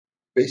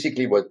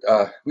basically what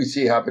we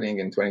see happening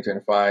in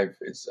 2025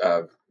 is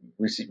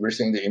we're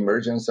seeing the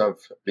emergence of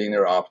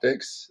linear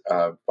optics.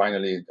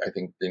 Finally, I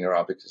think linear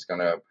optics is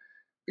going to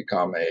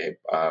become a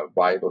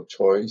viable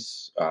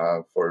choice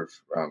for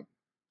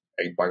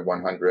 8 by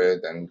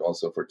 100 and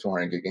also for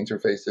 200 gig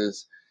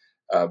interfaces.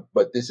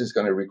 But this is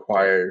going to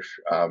require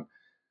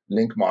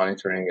link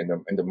monitoring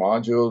in the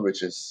module,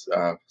 which is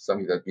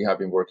something that we have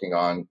been working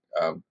on.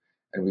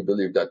 And we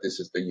believe that this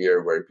is the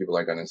year where people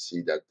are going to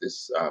see that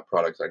these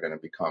products are going to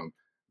become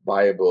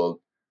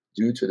viable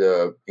due to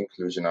the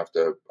inclusion of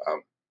the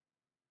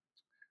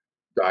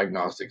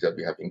diagnostics that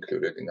we have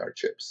included in our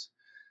chips.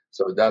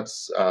 So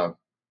that's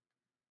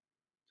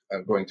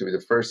going to be the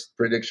first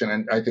prediction.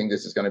 And I think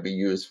this is going to be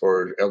used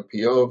for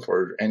LPO,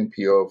 for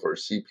NPO, for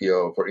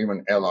CPO, for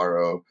even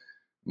LRO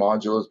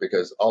modules,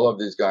 because all of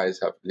these guys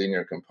have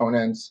linear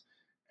components,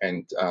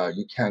 and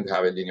you can't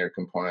have a linear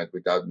component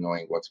without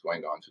knowing what's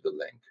going on to the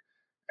link.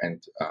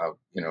 And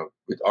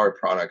with our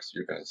products,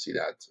 you're going to see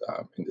that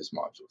in these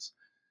modules.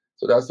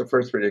 So that's the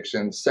first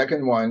prediction.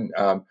 Second one,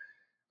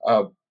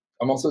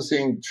 I'm also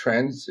seeing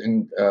trends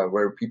in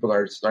where people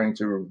are starting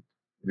to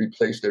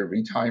replace their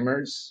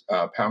retimers,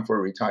 PAM4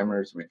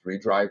 retimers with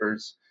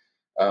redrivers.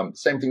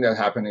 Same thing that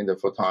happened in the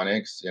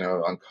photonics,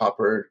 on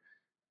copper.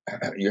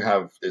 You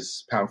have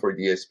this PAM4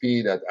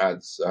 DSP that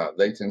adds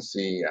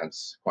latency,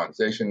 adds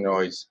quantization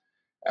noise,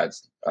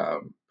 adds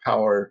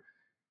power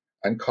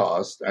and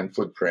cost and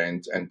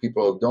footprint, and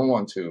people don't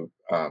want to,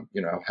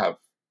 have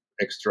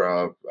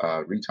extra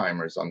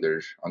retimers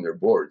on their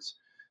boards.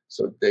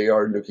 So they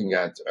are looking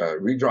at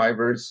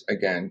redrivers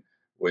again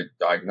with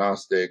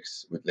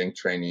diagnostics, with link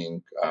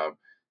training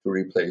to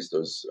replace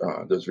those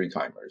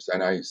retimers.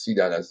 And I see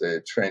that as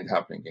a trend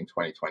happening in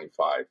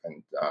 2025,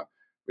 and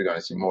we're going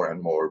to see more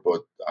and more,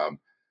 both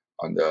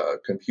on the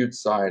compute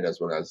side as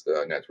well as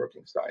the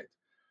networking side.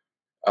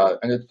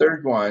 And the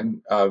third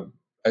one,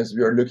 as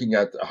we are looking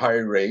at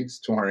higher rates,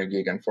 200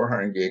 gig and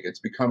 400 gig, it's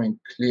becoming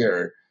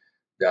clear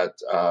that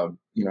a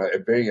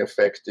very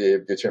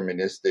effective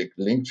deterministic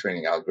link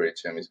training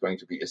algorithm is going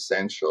to be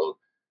essential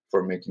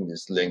for making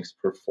these links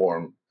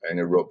perform in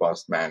a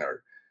robust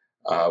manner.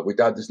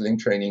 Without this link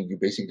training, you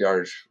basically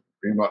are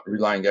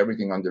relying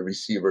everything on the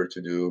receiver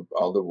to do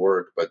all the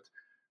work, but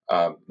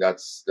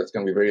that's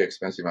going to be very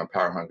expensive and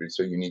power hungry.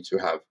 So you need to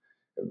have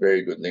a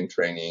very good link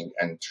training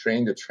and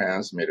train the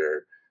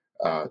transmitter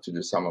to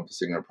do some of the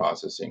signal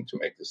processing to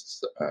make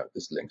this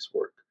links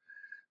work.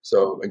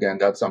 So again,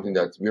 that's something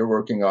that we're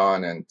working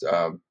on, and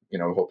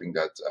hoping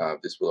that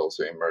this will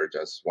also emerge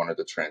as one of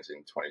the trends in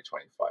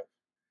 2025.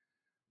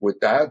 With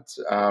that,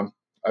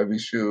 I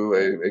wish you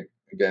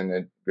again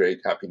a great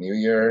Happy New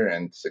Year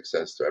and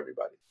success to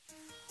everybody.